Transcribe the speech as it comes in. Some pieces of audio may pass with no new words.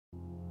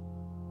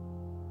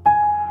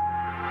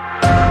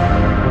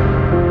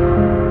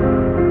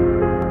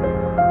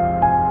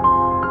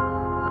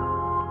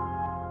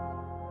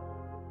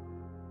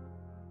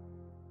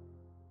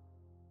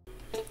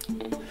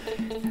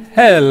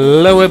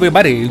Hello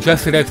everybody,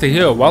 Justy-Dusty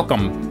here.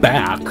 Welcome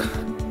back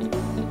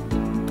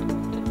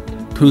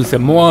to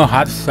some more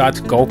Hot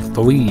Shots Golf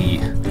 3.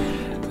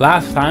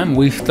 Last time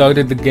we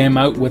started the game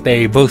out with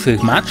a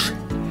versus match,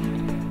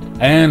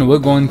 and we're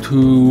going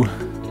to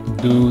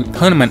do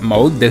tournament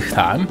mode this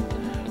time.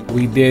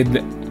 We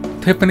did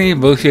Tiffany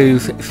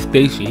versus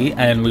Stacy,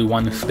 and we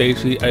won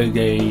Stacy as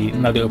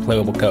another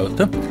playable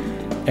character,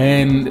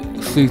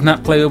 and she's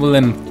not playable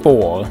in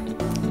Fore.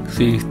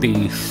 She's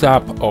the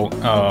sub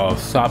girl,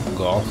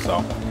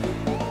 so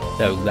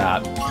there's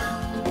that.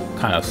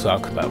 Kind of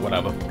sucks, but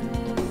whatever.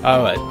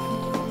 Alright,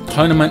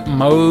 tournament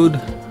mode.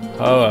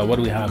 Alright, what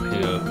do we have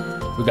here?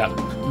 We got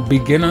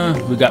beginner.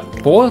 We got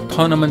 4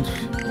 tournaments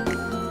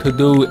to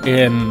do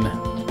in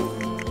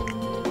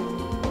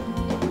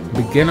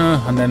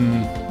beginner, and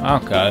then,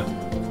 okay.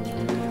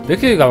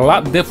 This is a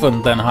lot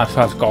different than Hot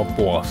Shots Golf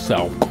 4,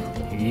 so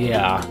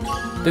yeah.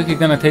 This is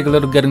gonna take a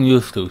little getting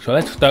used to. So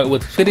let's start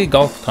with City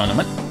Golf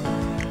Tournament.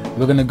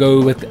 We're gonna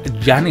go with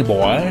Jonnie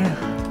Boy,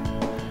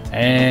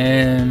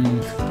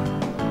 and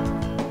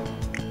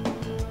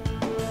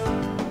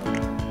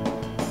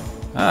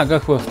I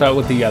guess we'll start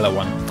with the yellow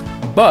one.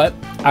 But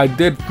I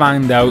did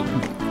find out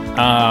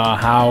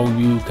how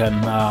you can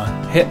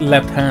hit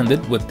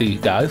left-handed with these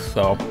guys,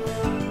 so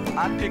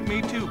I'd pick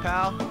me too,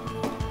 pal.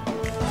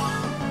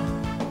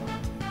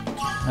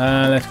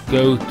 let's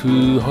go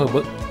to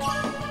Herbert.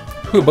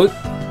 Herbert.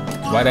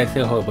 Why did I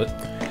say Herbert?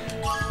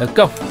 Let's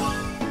go.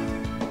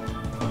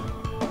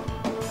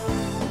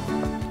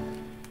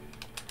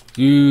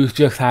 You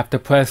just have to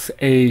press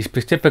a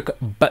specific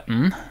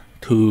button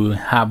to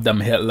have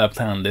them hit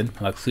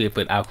left-handed. Let's see if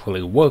it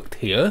actually worked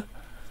here.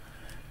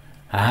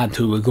 I had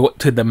to go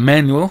to the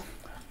manual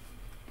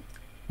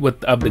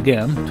of the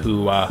game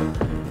to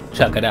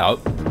check it out.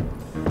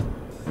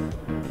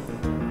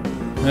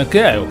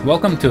 Okay,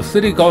 welcome to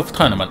City Golf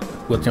Tournament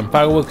with some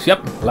fireworks.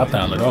 Yep,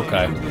 left-handed.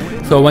 Okay.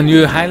 So when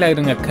you're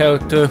highlighting a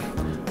character,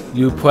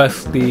 you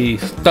press the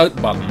start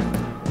button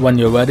when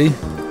you're ready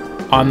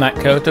on that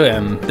character,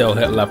 and they'll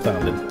hit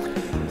left-handed.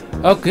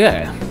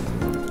 Okay.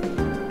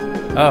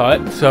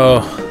 Alright,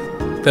 so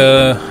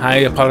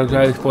I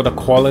apologize for the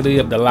quality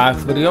of the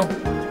last video.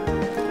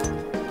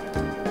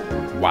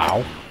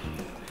 Wow.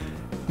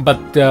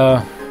 But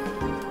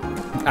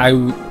I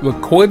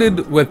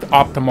recorded with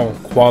optimal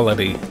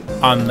quality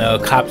on the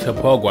capture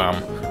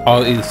program,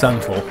 or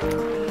Essential.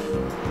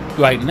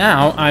 Right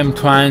now, I'm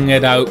trying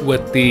it out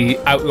with the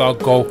Outlaw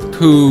Golf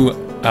 2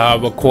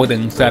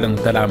 recording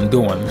settings that I'm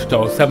doing,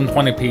 so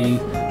 720p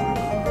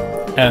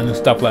and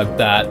stuff like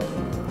that.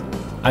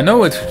 I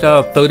know it's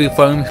 30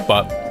 frames,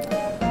 but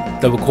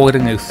the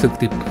recording is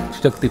 60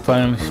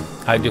 frames.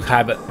 I just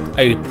have it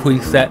a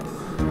preset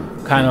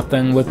kind of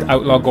thing with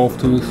Outlaw Golf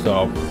 2,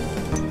 so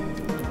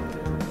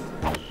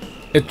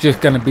it's just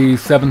gonna be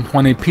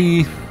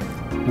 720p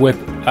with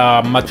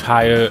much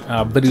higher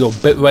video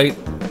bitrate.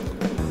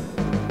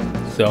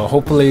 So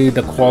hopefully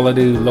the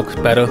quality looks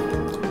better,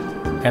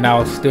 and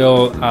I'll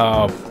still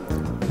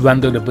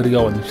render the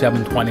video in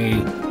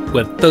 720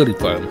 with 30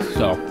 frames,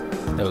 so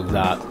there's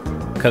that.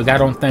 Because I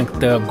don't think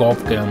the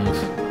golf games,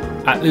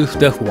 at least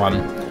this one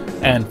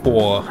and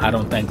 4, I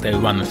don't think they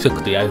run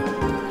 60.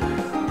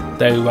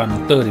 They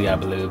run 30, I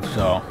believe,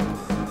 so.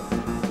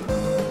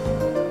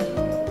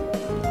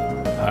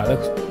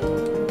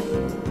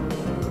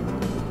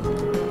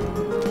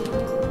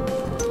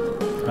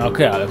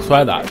 Okay, let's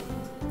try that.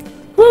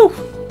 Woo!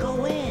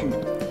 Go in.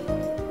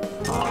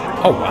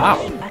 Oh wow!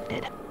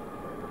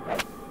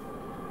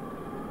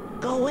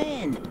 Go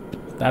in.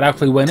 That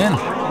actually went in.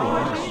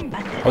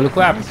 Holy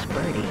crap!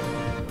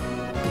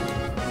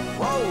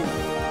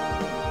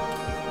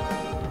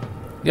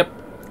 Yep.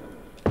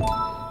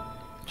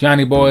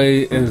 Jonnie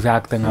Boy is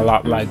acting a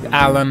lot like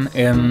Alan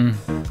in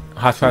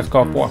Hot Shots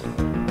Golf 4.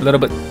 A little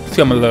bit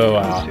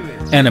similar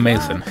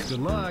animation. Good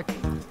luck.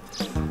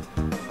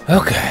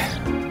 Okay.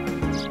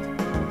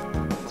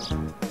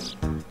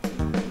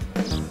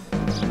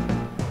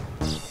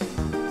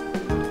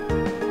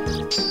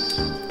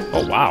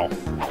 Oh wow.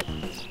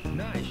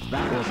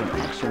 That was an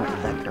excellent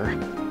vector.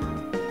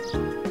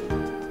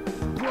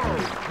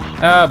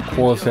 Of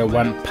course it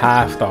went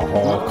past the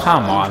hole.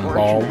 Come on,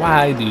 ball.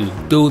 Why do you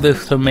do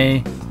this to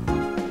me?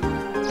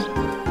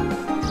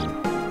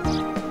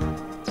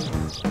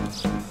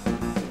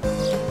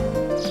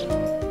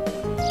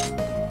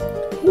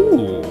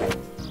 Ooh.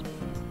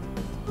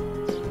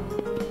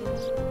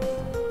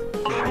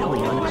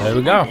 There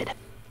we go.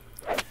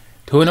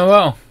 2 in a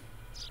row.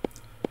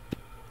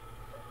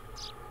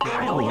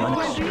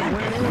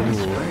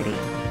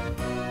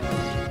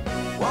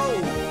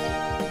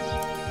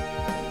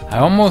 I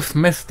almost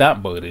missed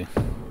that birdie.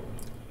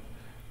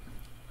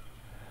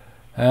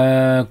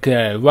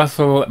 Okay,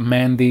 Russell,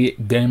 Mandy,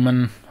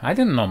 Damon. I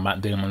didn't know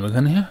Matt Damon was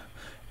in here.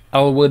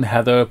 Elwood,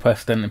 Heather,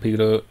 Preston,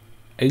 Peter,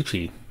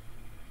 H.E.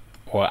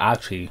 Or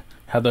Archie.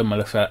 Heather,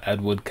 Melissa,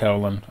 Edward,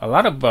 Carolyn. A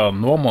lot of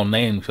normal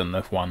names in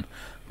this one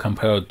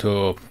compared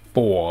to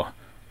 4.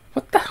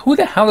 Who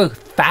the hell is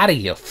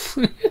Thaddeus?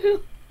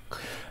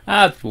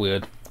 That's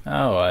weird.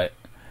 Alright.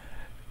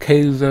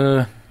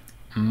 Kaiser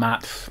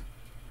Mats.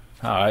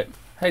 Alright.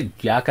 Hey,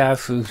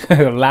 jackass is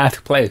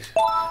last place.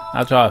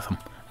 That's awesome.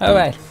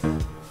 Alright.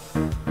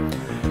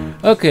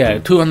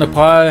 Okay, 2 on the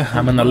par.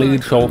 I'm in the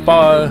lead so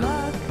far.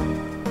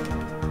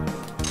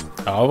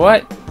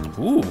 Alright.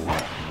 Ooh.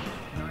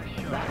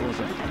 That was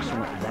an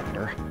excellent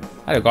vector.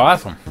 That is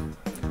awesome.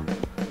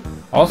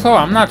 Also,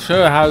 I'm not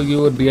sure how you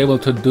would be able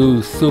to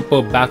do super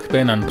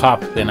backspin and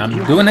topspin.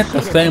 I'm doing it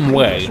the same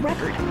way.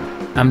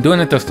 I'm doing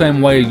it the same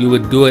way you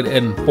would do it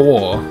in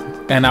Fore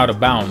and out of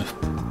bounds.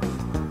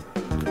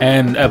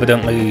 And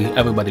evidently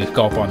everybody's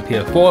golf on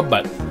PS4,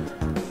 but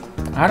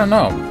I don't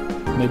know.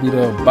 Maybe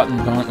the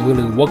buttons aren't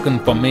really working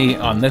for me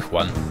on this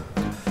one.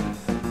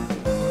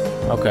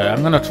 Okay,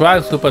 I'm gonna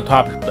try super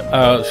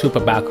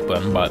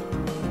backspin, but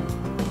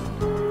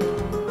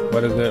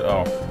what is it?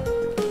 Oh.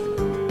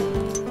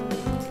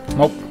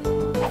 Nope.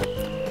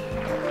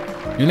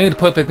 You need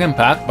perfect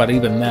impact, but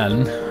even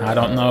then, I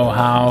don't know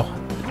how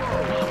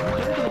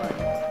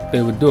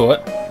they would do it.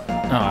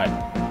 Alright.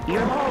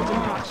 Your ball's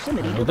in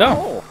proximity There to we the go.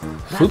 hole.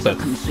 Super That's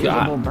a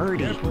conceivable shot.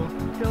 birdie.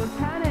 Don't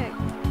panic.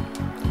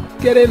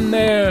 Get in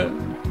there.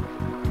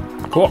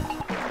 Cool.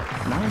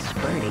 Nice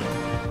birdie.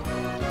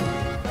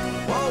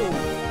 Whoa!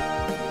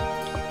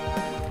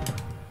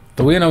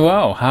 3 in a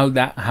row. How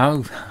that's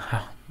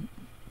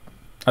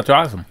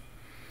awesome.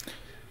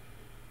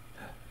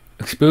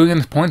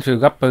 Experience points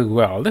is up as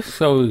well. This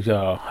shows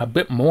a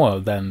bit more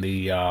than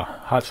the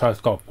Hot Shots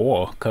Golf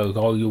 4, because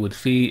all you would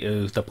see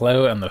is the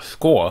player and the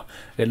score.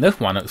 In this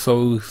one, it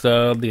shows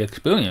the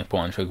experience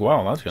points as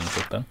well. That's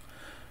interesting.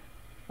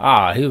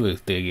 Ah, here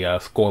is the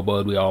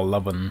scoreboard we all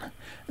love and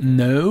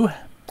know.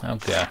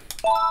 Okay.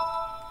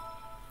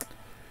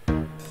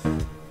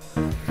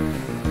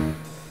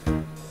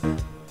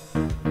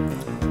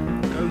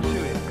 Go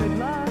to it. Good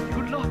luck.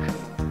 Good luck.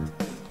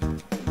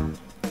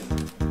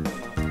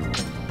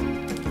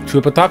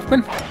 Super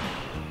topspin.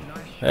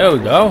 There we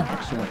go.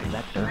 Excellent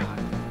vector.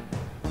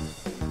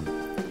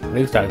 At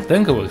least I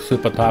think it was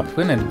super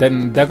topspin.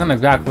 It doesn't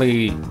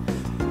exactly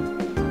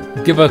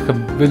give us a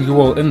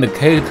visual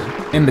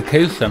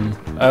indication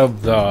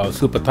of the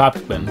super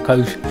topspin,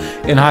 because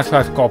in Hot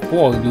Shots Golf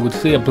 4 you would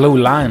see a blue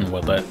line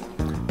with it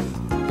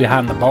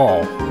behind the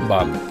ball,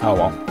 but oh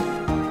well.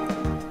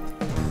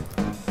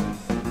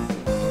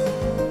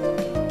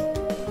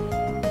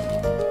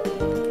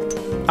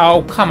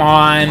 Oh, come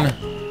on!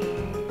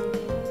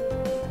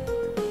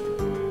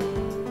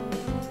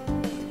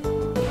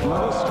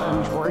 Most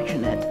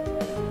unfortunate.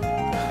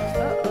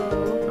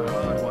 Uh-oh. A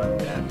hard one.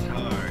 That's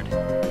hard.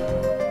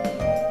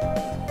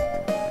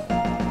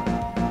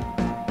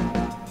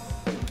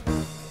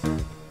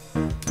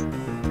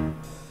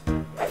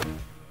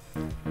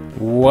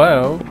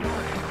 Well,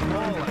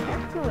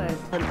 Excellent.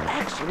 An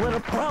excellent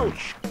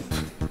approach.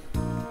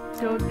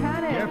 Don't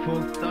panic. Careful.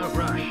 Don't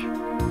rush.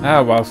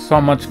 ah well,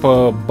 so much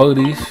for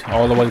birdies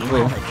all the way You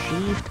through. have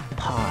achieved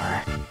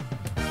par.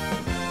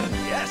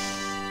 Yes.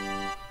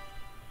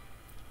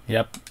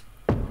 Yep.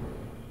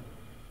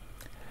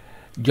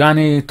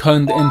 Johnny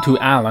turned into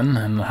Alan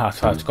in Hot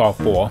Shots Golf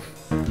 4,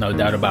 no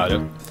doubt about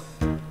it.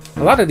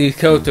 A lot of these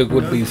characters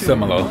would be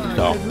similar,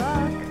 so. Good luck.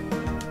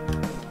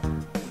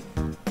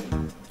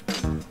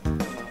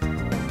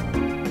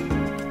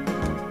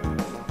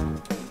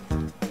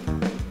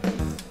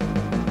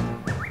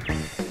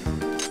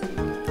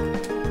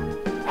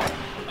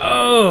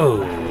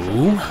 Oh!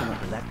 Excellent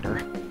vector.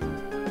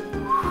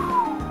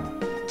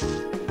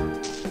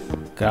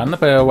 Get on the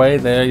fairway,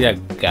 there you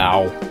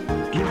go.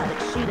 You have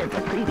exceeded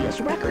the previous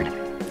record.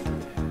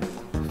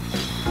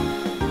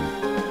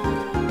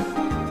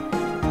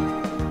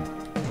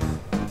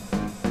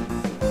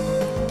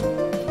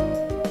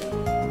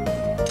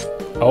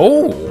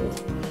 Oh!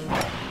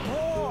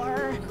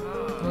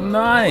 Four.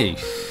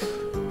 Nice!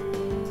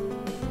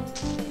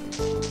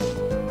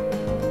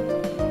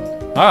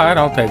 Alright,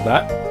 I'll take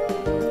that.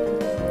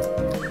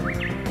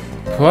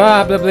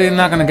 Probably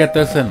not gonna get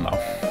this in though.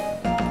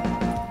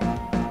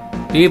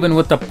 Even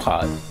with the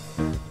putt.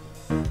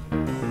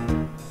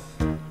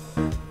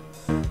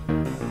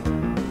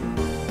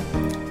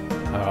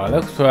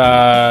 Let's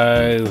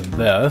try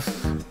this.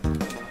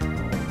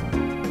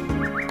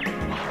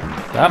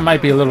 That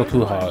might be a little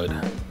too hard.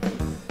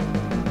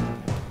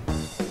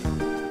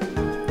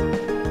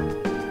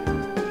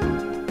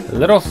 A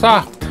little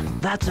soft.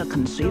 That's a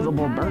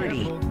conceivable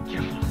birdie.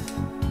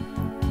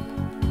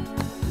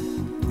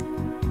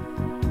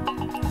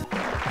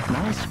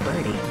 Nice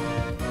birdie.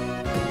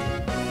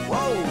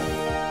 Whoa!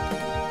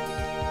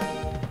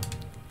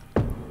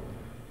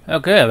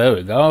 Okay, there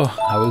we go.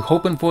 I was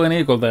hoping for an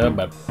eagle there,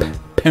 but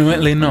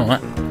apparently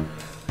not.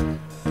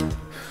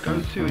 Go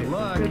to it.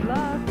 Luck. Good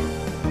luck.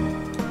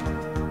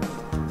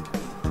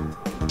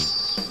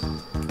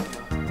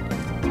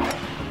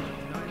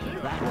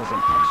 That was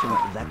an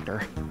excellent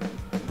vector.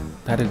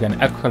 That is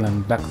an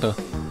excellent vector.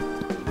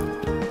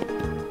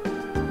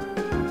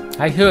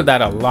 I hear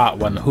that a lot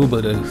when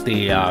Hubert is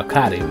the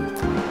caddy.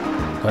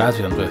 So that's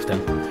interesting.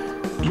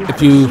 You If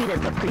have you-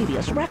 exceeded the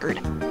previous record.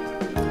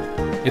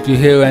 If you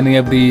hear any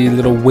of the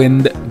little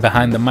wind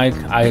behind the mic,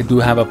 I do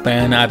have a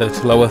fan at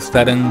its lowest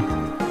setting,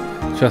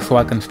 just so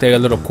I can stay a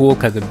little cool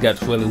because it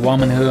gets really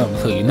warm in here. I'm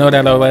sure you know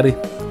that already.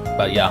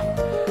 But yeah,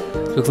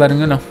 just letting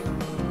you know.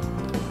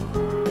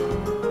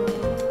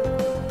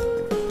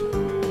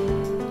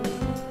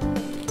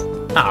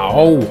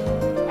 Ow!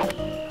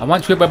 I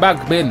want super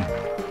backspin.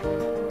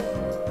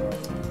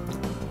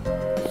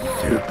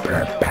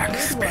 Super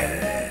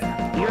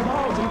backspin. Your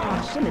ball's in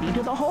proximity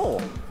to the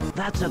hole.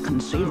 That's a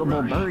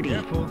conceivable birdie.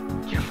 Careful.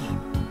 Careful.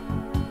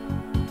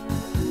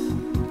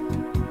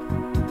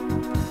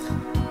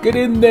 Get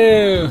in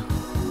there!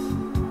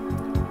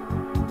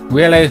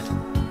 Really?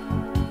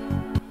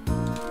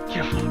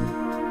 Careful.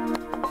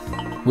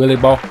 Really,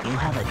 ball? You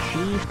have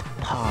achieved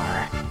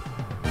par.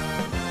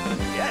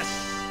 Yes.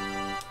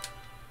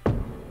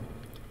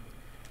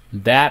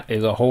 That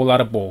is a whole lot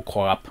of bull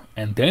crap.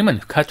 And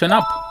Damon's catching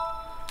up.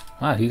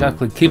 Wow, he's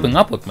actually keeping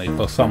up with me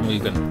for some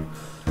reason.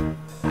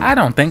 I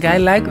don't think I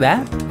like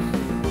that.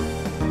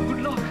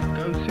 Good luck.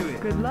 Go to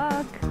it. Good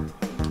luck.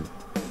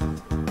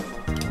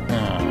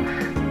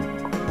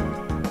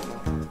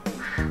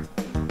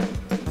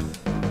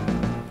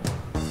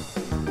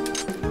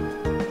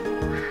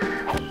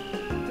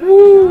 That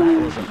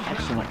was an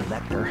excellent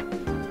vector.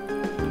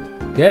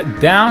 Get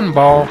down,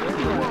 ball.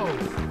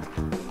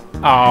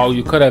 Oh,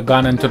 you could have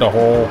gone into the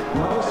hole.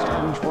 Most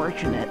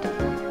unfortunate.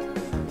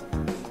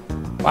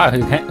 Wow,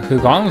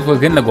 his arms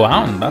was in the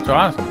ground. That's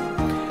awesome.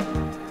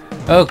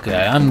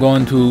 Okay, I'm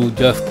going to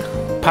just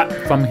putt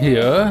from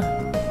here.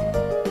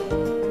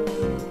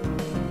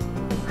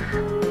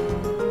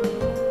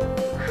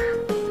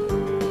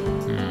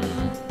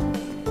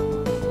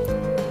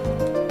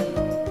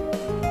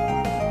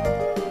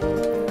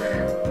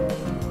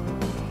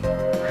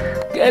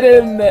 Get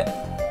in there.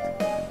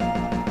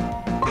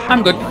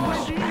 I'm good.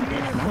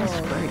 Splendid.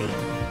 Nice birdie.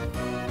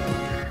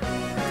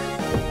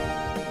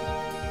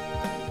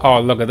 Oh,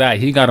 look at that.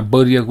 He got a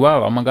birdie as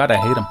well. Oh my god, I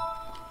hate him.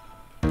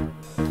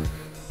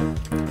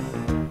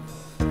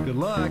 Good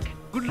luck.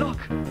 Good luck.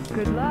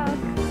 Good luck.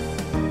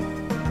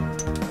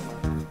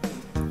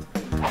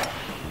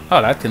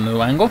 Oh, that's a new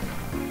angle.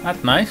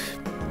 That's nice.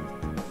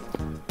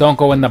 Don't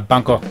go in the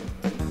bunker.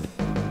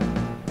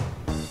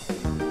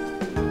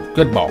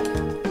 Good ball.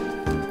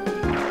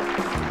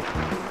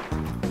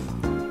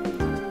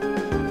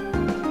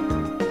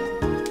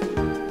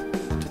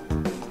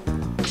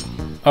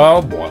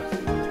 Oh boy.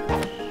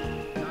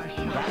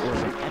 That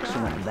was an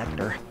excellent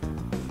vector.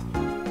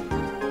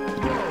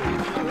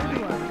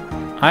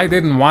 I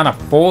didn't want a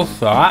full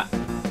shot.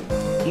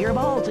 Your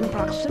ball's in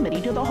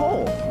proximity to the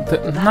hole.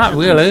 Not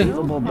really.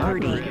 Conceivable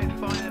birdie. Get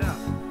fired up.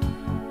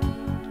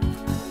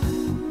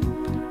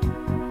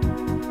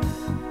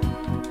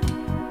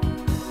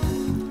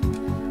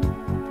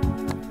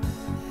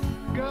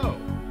 Go.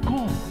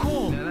 Cool.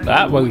 Cool.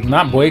 That was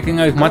not breaking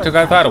as much as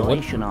I thought it would.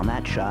 Calculation on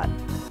that shot.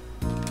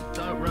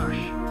 Don't rush.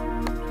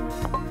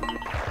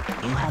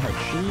 You have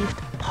achieved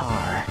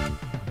par.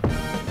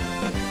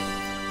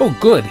 Oh,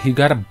 good. He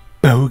got a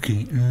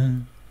bogey.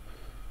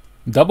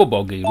 Double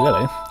bogey,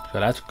 really. So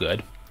that's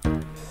good.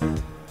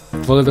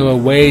 Further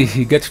away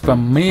he gets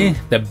from me,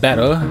 the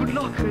better. Good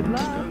luck. Good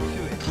luck. Go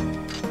to it.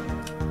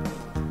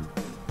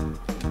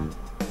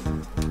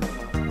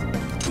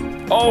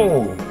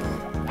 Oh!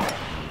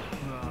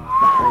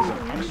 That was an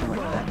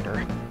excellent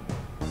vector.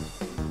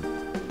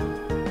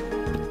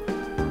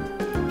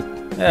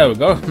 There we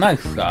go.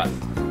 Nice shot.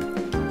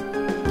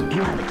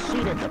 You have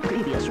exceeded the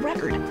previous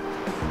record.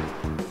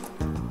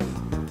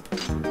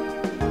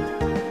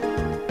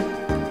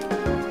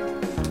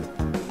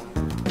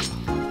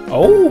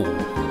 Oh!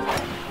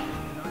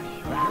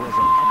 That was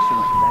an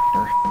excellent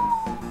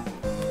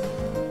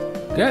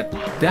vector.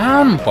 Get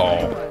down,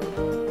 ball.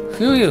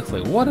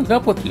 Seriously, what is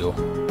up with you?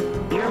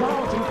 Your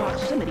ball's in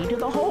proximity to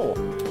the hole.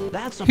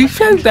 That's a He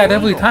says that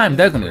every potential time,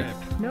 doesn't he?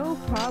 No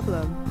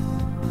problem.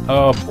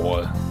 Oh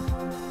boy.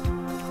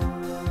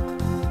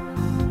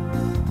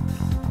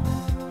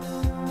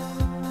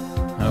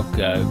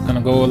 Okay,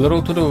 gonna go a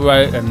little to the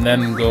right and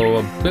then go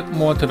a bit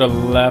more to the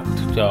left,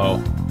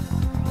 so.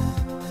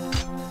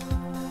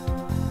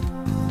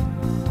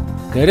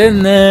 Get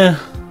in there.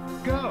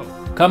 Go.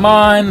 Come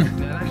on.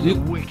 Now that's a You,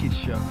 wicked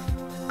shot.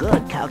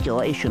 Good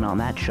calculation on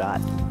that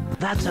shot.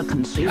 That's a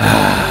conceivable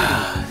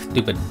birdie.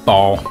 stupid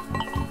ball.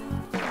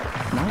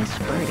 Nice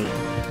birdie.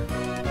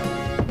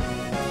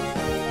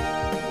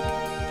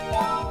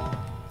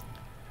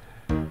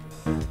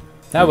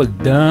 That was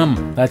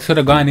dumb. That should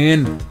have gone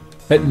in.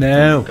 But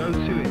no. Go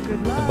to it.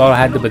 Good The luck. ball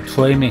had to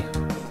betray me.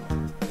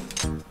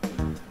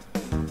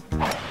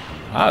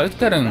 Wow, it's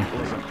That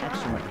was an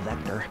excellent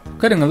vector.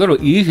 getting a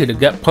little easy to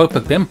get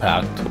perfect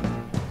impact.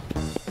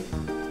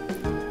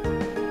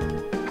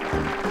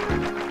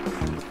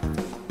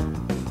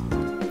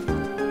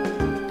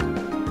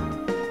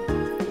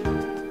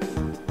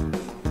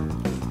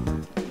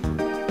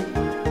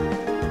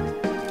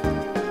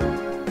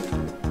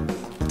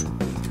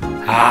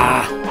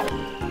 Ah!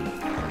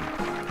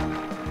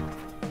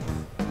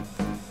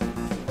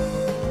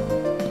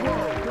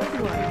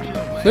 Good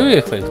one.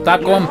 Seriously,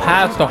 stop going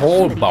past the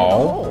whole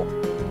ball.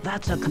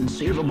 That's a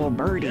conceivable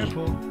birdie.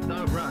 Careful,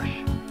 don't rush.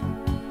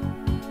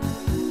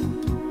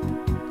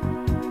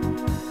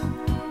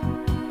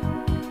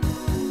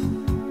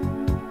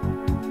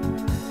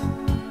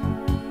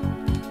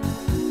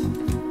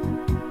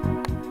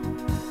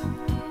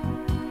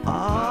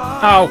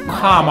 Oh,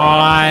 come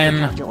on.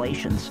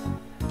 Congratulations.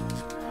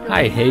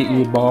 I hate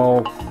you,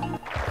 ball.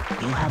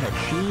 You have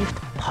achieved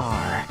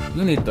par.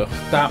 You need to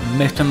stop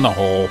missing the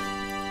hole.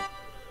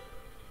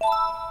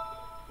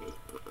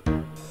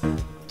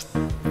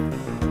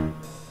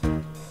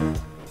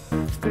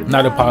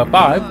 Not a par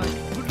 5.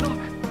 Good luck.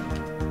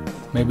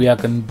 Maybe I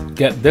can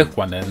get this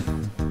one in.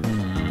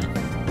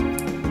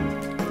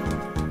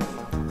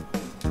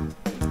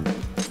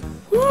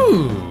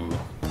 Ooh.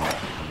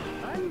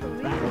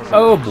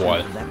 Oh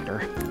boy.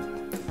 Vector.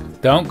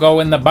 Don't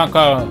go in the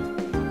bunker.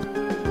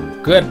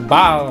 Good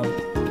ball.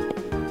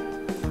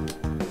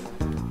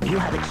 You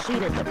have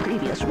exceeded the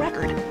previous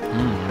record.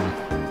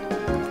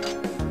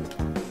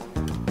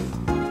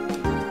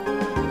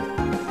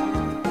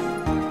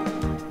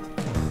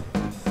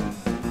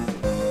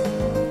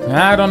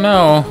 I don't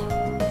know.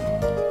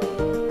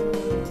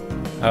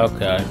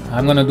 Okay,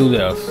 I'm gonna do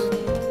this.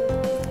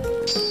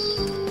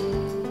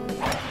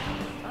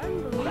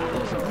 That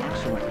was an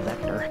excellent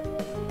vector.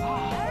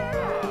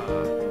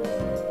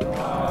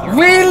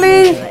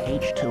 Really? The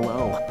H2O.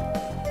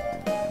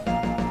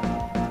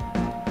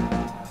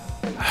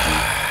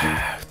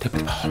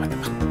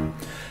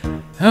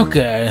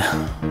 Okay.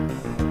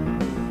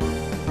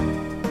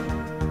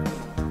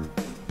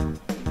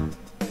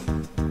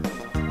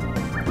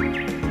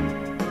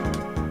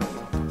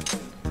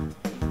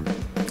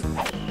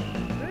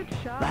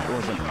 That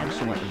was an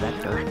excellent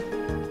vector.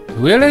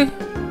 Really?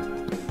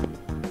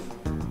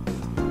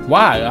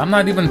 Why? I'm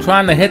not even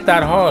trying to hit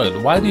that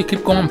hard. Why do you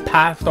keep going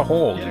past the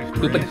hole?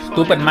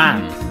 Stupid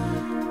man.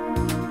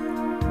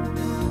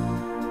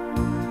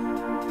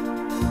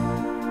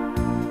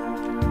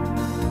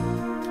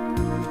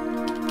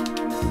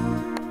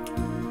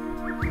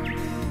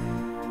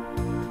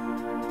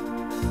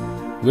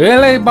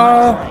 Really,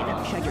 ball?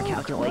 Alright, check your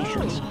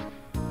calculations.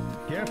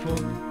 Careful.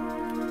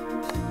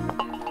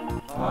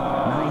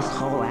 Nice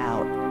hole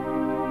out.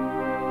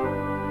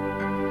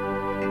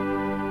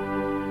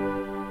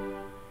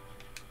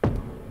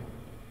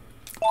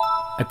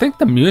 I think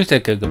the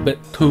music is a bit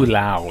too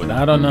loud.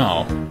 I don't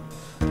know.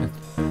 It's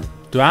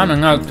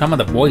drowning out some of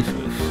the voices.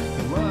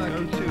 Good luck.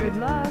 Go to Good it.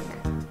 luck.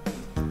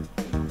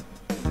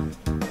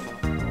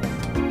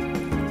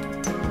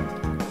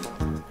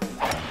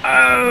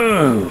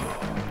 Oh!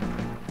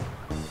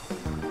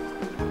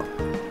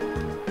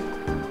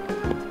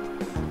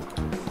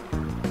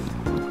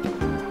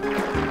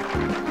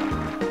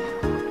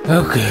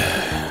 Okay.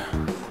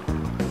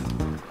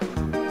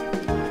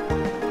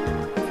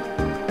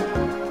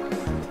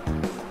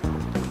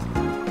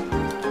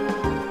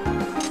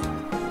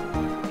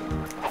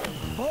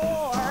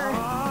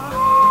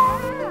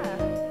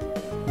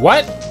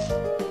 What?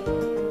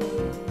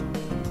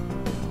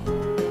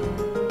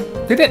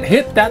 Did it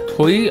hit that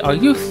tree? Are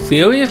you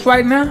serious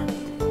right now?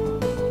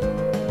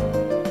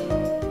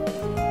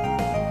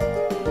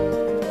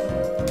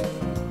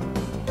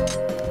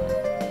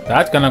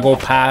 That's gonna go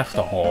past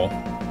the hole.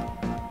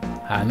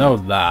 I know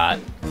that.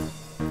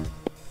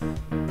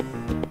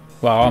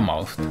 Well,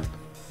 almost.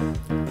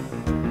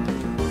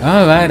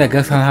 Alright, I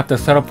guess I'll have to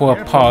settle for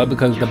a par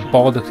because the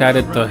ball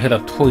decided to hit a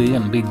tree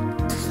and be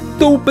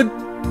stupid.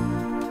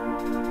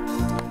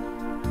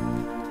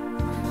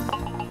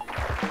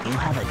 You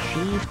have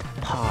achieved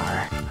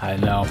par. I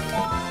know.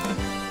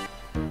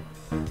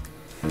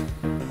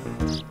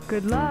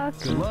 Good luck.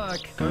 Good luck.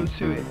 Go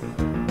to it.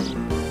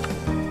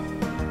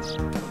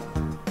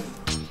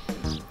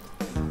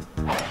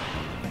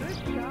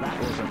 That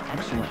was an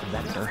excellent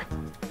vector.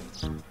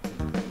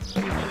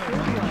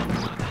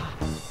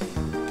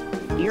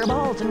 Your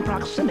ball's in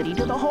proximity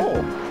to the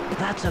hole.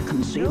 That's a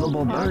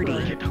conceivable birdie.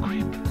 Hit the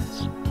grip.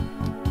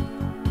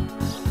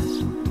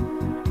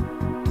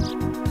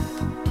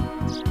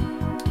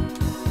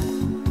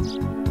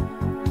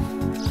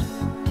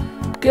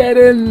 Get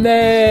in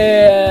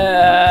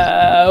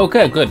there!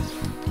 Okay, good.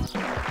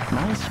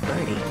 Nice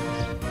birdie.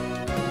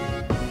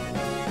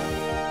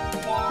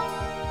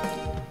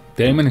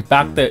 Damon is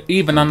back there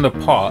even on the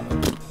par.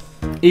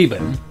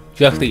 Even.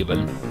 Just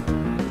even.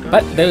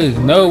 But there is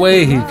no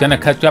way he's gonna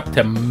catch up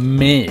to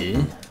me.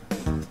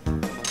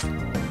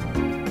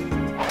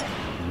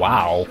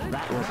 Wow.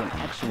 That was an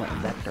excellent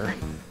vector.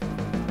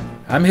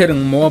 I'm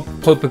hitting more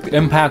perfect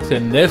impacts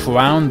in this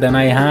round than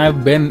I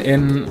have been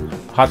in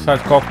Hot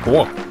Shots Golf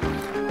 4.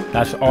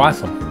 That's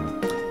awesome.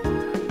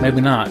 Maybe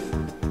not.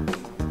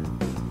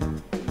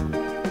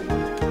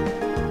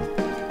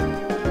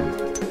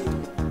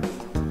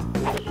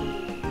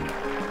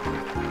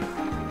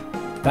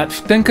 That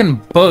stinking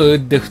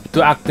bird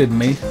distracted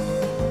me.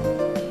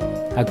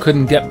 I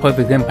couldn't get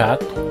perfect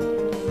impact.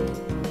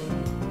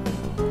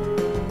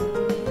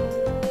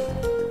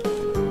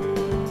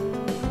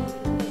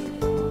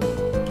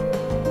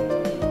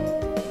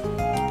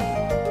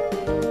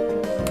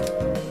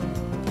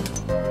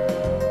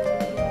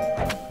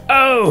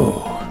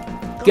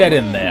 Get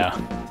in there.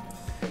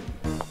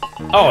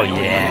 Oh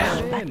yeah.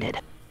 Expected.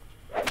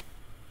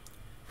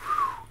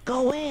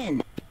 Go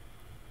in.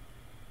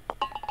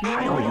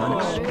 Highly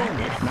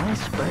unexpected.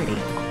 Nice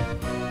birdie.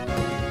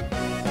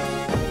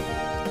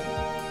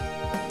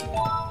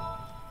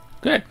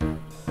 Good.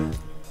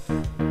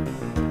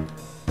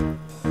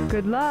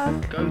 Good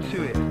luck. Go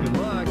to it. Good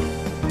luck.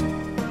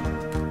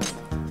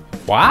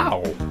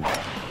 Wow.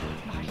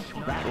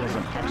 That was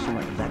an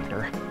excellent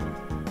vector.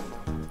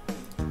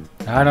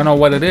 I don't know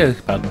what it is,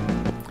 but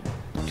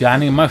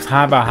Johnny must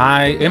have a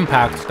high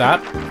impact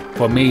stat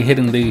for me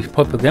hitting these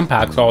perfect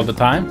impacts all the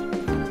time.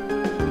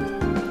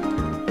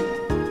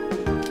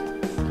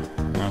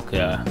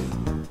 Okay.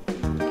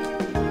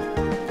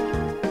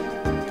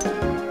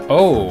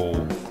 Oh.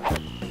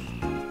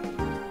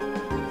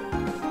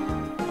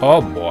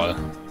 Oh boy.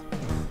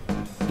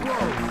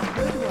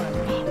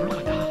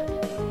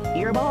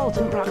 Your ball's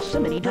in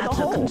proximity to the hole.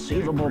 That's a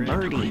conceivable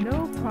birdie.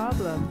 No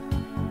problem.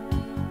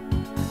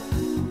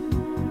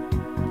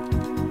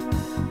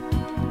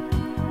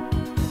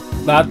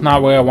 That's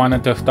not where I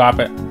wanted to stop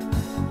it.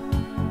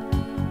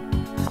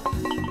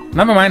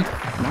 Never mind.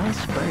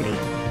 Nice birdie.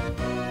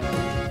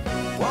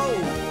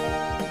 Whoa!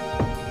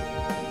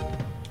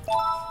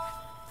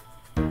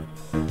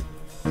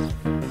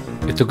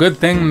 It's a good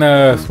thing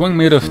the swing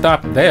meter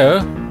stopped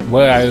there,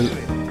 where I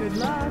Good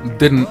luck.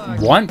 didn't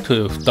want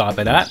to stop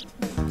it at.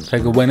 So I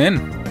could win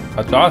in.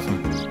 That's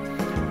awesome.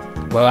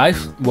 Well, I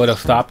would have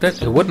stopped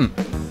it. It wouldn't.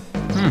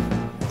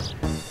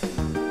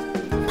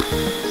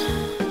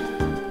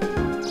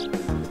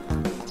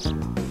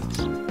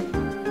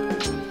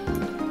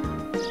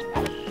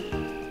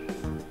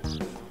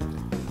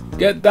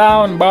 Get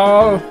down,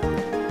 ball.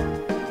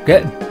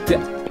 Get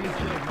down.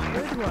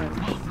 Good one.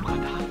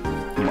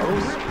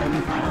 Most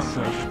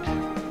impressive.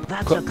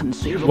 That's a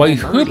conceivable Was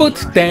birdie. Hubert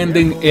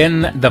standing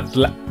in the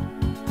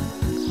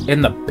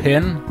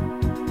pin?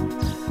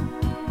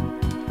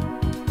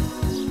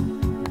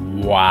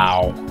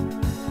 Wow.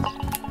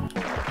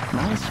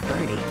 Nice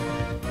birdie.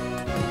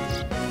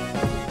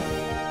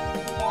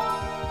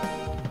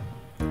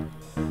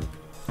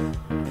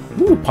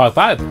 Ooh, par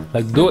 5.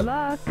 Let's do Good it.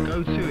 luck.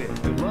 Go to it.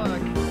 Good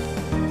luck.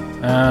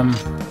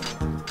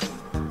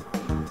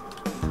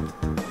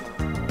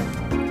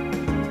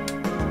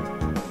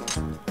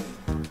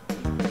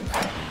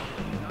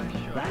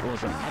 That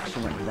was an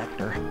excellent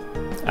vector.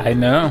 I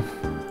know.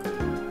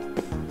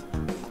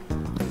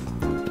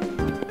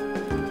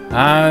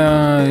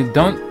 I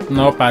don't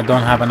know if I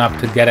don't have enough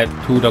to get it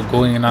to the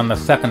green on the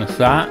second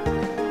shot.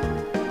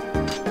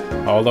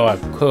 Although I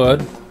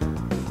could.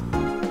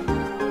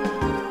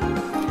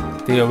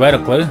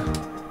 Theoretically.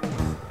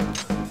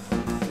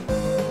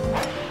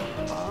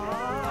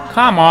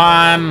 Come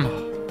on!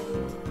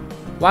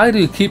 Why do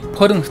you keep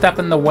putting stuff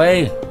in the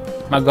way?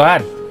 My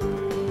God.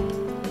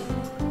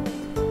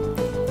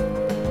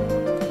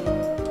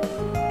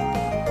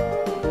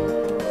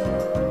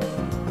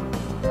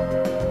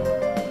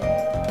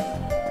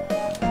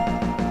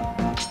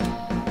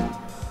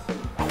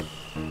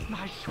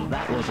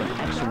 That was an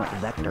excellent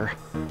vector.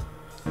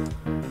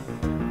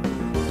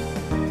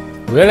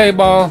 Really,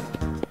 ball?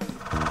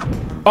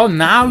 Oh,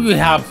 now you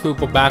have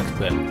super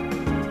backspin.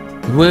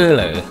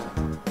 Really?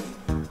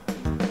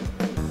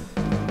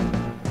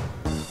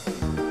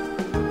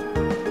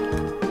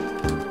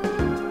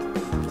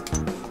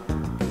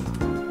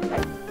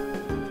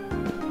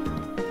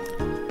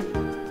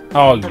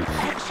 Oh, you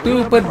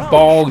stupid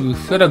ball. You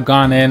should have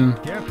gone in.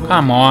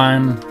 Come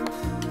on.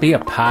 Be a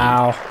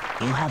pal.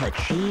 You have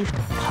achieved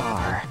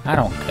par. I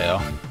don't care.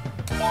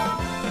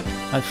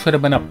 That should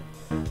have been a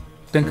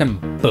stinking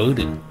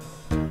birdie.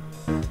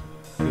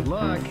 Good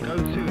luck. Go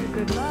to it.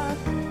 Good luck.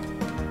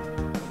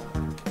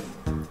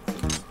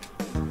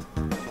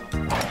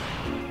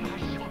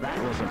 That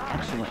was an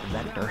excellent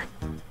vector.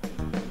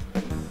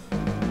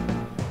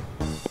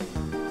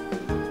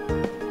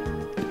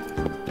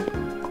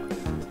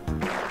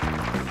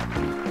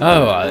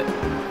 Alright.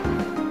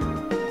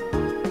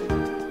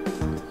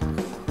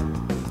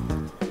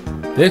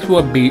 This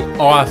would be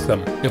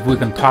awesome if we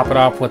can top it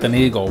off with an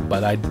eagle,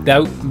 but I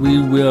doubt we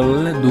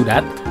will do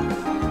that.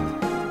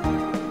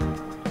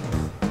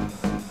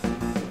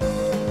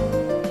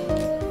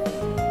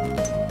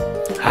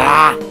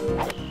 Ah!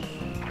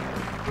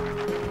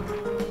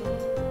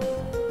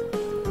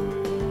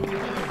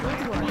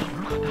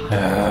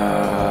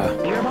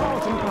 Your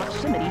ball's in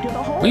proximity to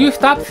the hole. Will you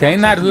stop saying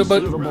that,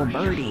 Hubert? Conceivable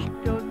birdie.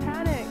 Don't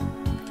panic.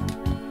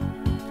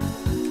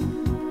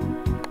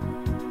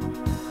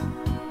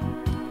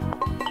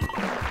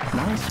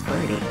 Nice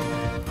birdie.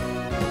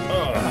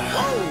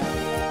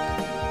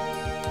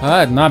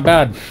 Alright, not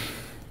bad.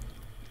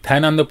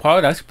 10 under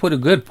par, that's pretty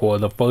good for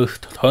the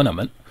first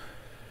tournament.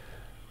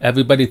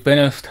 Everybody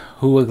finished.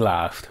 Who was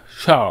last?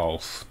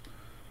 Charles.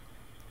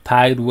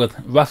 Tied with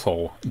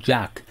Russell,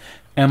 Jack,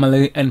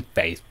 Emily, and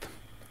Faith.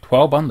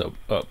 12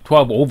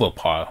 over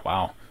par,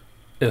 wow.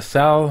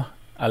 Isel,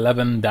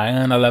 11,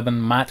 Diane,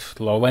 11, Matt,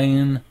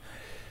 Lorraine,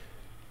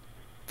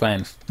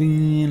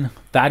 Francine,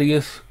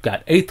 Thaddeus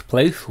got 8th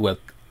place with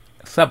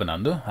 7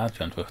 under.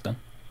 That's interesting.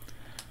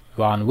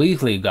 Ron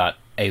Weasley got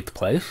 8th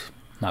place.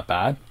 Not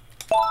bad.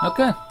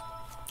 Okay.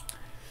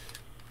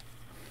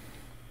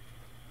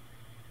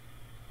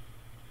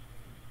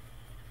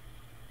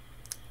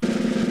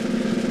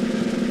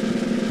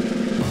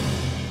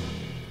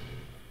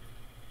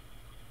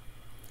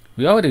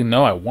 We already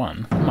know I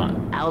won. Come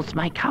on. As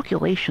my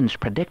calculations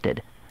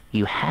predicted,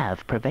 you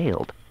have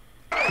prevailed.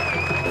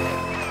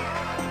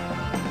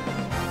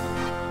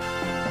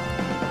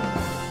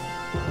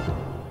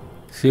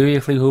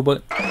 Seriously,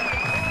 Hubert?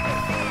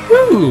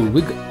 Woo!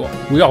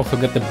 We also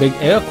get the big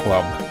air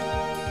club.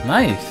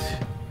 Nice.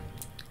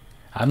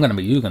 I'm gonna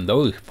be using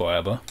those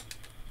forever.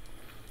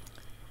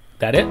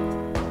 That it?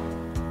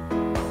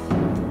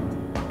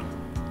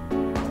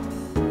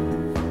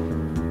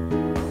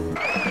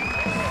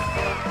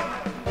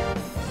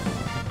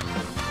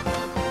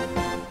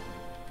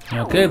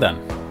 Okay then.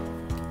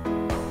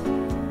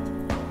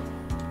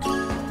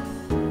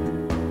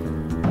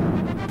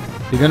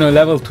 Beginner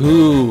level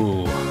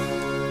 2.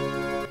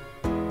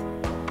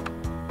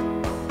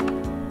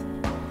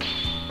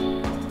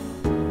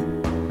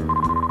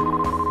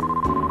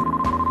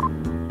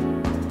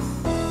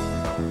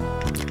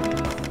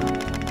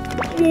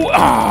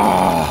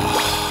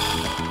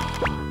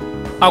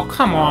 Oh,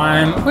 come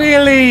on,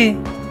 really?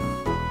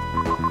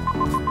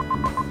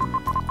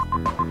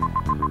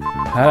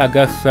 Well, I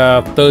guess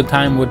third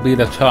time would be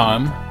the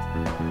charm.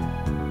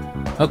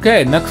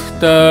 Okay, next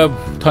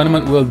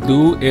tournament we'll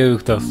do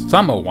is the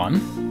summer one.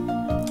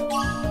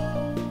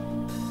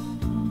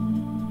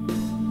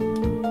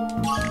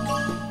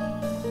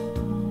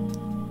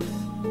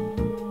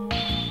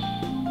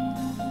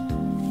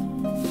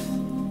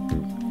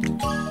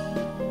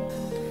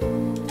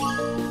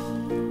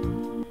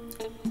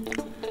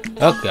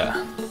 Okay.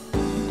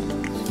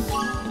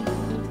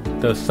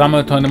 The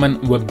summer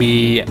tournament would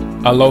be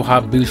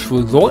Aloha Beach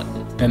Resort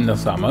in the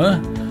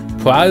summer.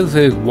 Prize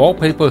is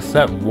wallpaper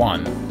set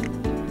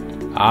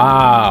 1.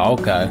 Ah,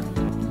 okay.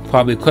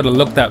 Probably could have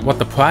looked at what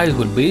the prize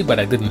would be, but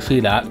I didn't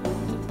see that.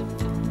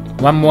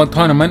 One more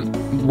tournament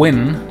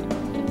win,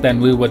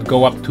 then we would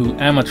go up to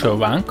amateur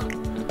rank.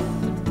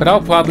 But I'll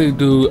probably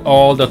do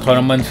all the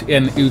tournaments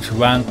in each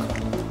rank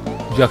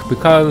just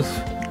because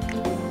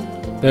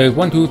there's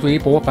 1, 2, 3,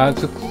 4, 5,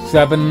 6,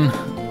 7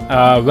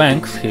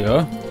 ranks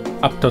here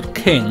up to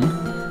king,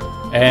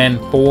 and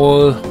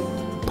 4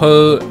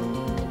 per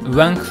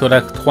rank, so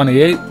that's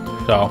 28.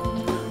 So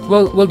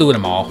we'll do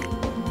them all.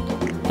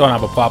 Don't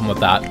have a problem with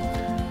that.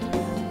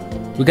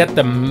 We got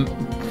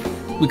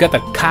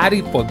the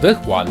caddy for this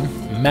one,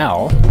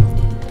 Mel.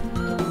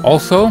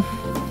 Also,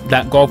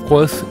 that golf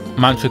course,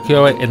 Mount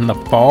Sakura in the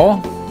fall.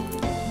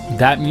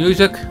 That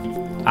music,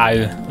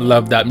 I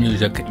love that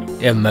music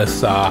in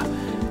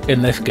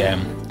this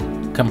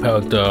game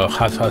compared to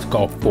Hush Hush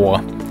Golf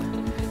 4.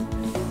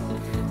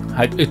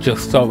 It's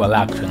just so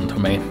relaxing to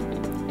me.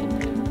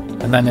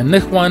 And then in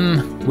this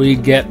one, we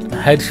get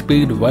head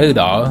speed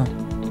radar.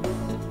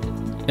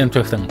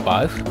 Interesting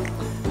prize.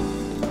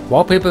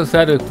 Wallpaper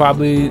set is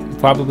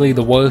probably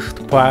the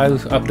worst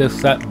prize of this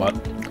set, but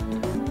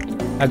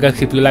I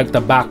guess if you like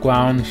the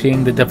background,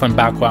 seeing the different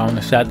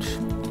background sets,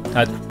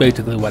 that's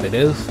basically what it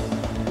is.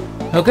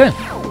 Okay,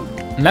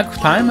 next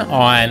time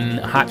on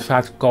Hot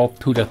Shots Golf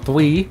 2 to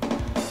 3,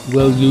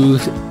 we'll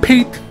use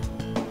Pete.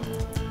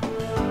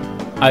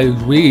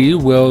 We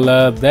will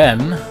then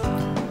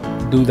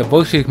do the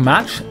versus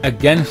match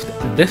against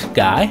this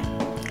guy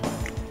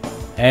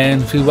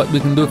and see what we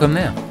can do from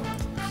there.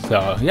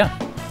 So yeah,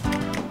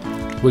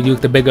 we'll use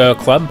the bigger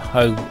club,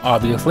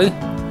 obviously,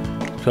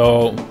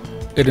 so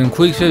it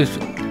increases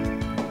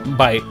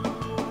by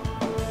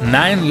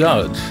 9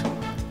 yards.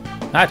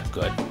 That's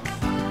good.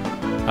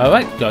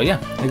 Alright, so yeah,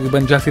 this has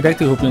been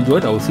Justy-Dusty. Hope you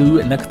enjoyed. I will see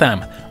you next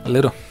time.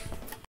 Later.